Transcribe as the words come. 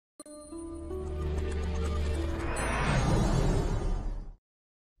Hello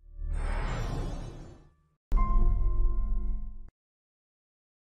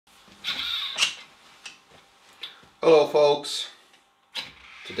folks,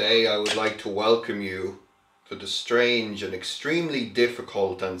 today I would like to welcome you to the strange and extremely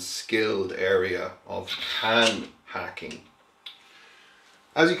difficult and skilled area of can hacking.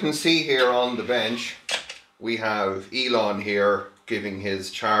 As you can see here on the bench, we have Elon here giving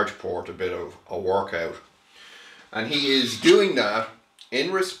his charge port a bit of a workout, and he is doing that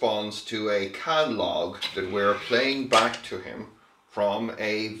in response to a can log that we're playing back to him from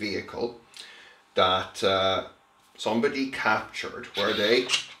a vehicle that somebody captured, where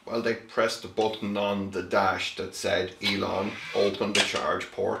they pressed the button on the dash that said, "Elon, open the charge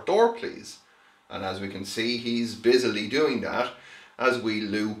port door please." And as we can see, he's busily doing that as we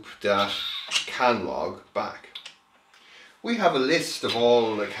loop that can log back. We have a list of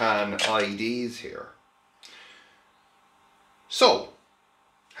all the can IDs here. So,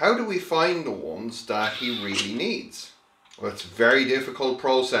 how do we find the ones that he really needs? Well, it's a very difficult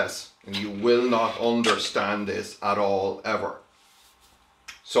process, and you will not understand this at all ever.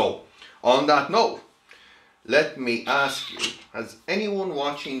 So, on that note, let me ask you, has anyone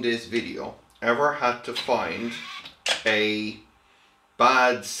watching this video ever had to find a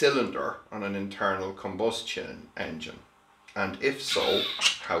bad cylinder on an internal combustion engine? And if so,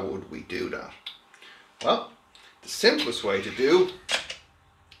 how would we do that? Well, the simplest way to do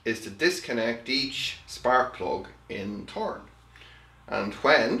is to disconnect each spark plug in turn. And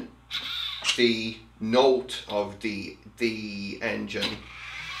when the note of the engine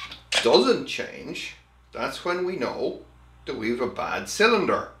doesn't change, that's when we know that we have a bad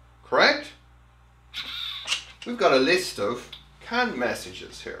cylinder, correct? We've got a list of can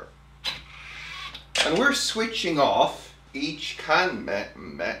messages here, and we're switching off each can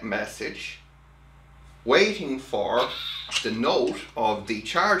message, waiting for the note of the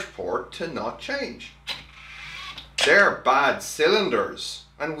charge port to not change. They're bad cylinders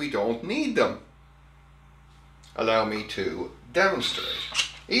and we don't need them. Allow me to demonstrate.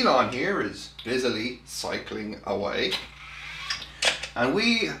 Elon here is busily cycling away, and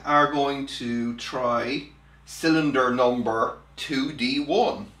we are going to try cylinder number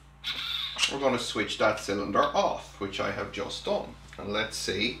 2D1. We're going to switch that cylinder off, which I have just done, and let's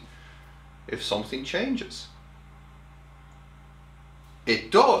see if something changes.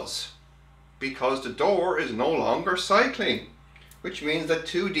 It does, because the door is no longer cycling, which means that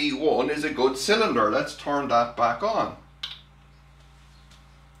 2D1 is a good cylinder. Let's turn that back on.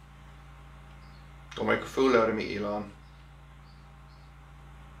 Don't make a fool out of me, Elon.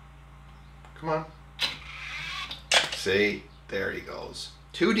 Come on. See, there he goes.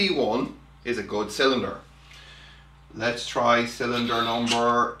 2D1 is a good cylinder. Let's try cylinder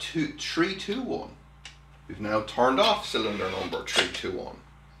number 321. We've now turned off cylinder number 321.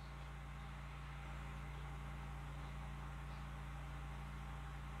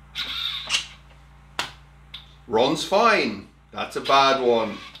 Runs fine. That's a bad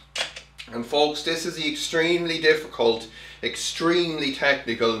one. And folks, this is the extremely difficult, extremely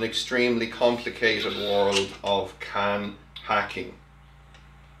technical and extremely complicated world of can hacking.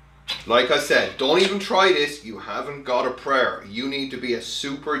 Like I said, don't even try this. You haven't got a prayer. You need to be a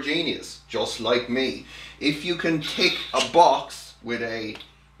super genius, just like me. If you can tick a box with a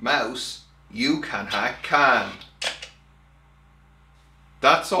mouse, you can hack can.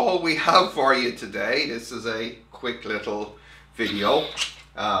 That's all we have for you today. This is a quick little video.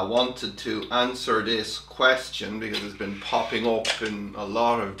 Wanted to answer this question because it's been popping up in a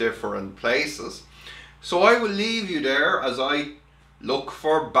lot of different places. So I will leave you there as I look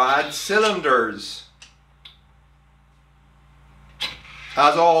for bad cylinders.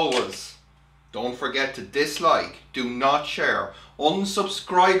 As always, don't forget to dislike, do not share,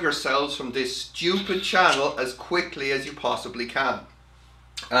 unsubscribe yourselves from this stupid channel as quickly as you possibly can.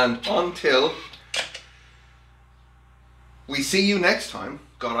 And until we see you next time,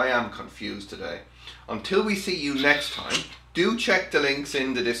 God, I am confused today. Until we see you next time, do check the links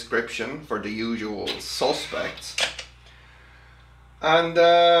in the description for the usual suspects. And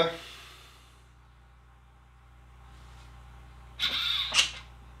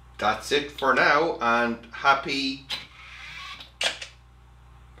that's it for now, and happy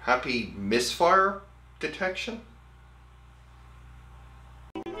misfire detection.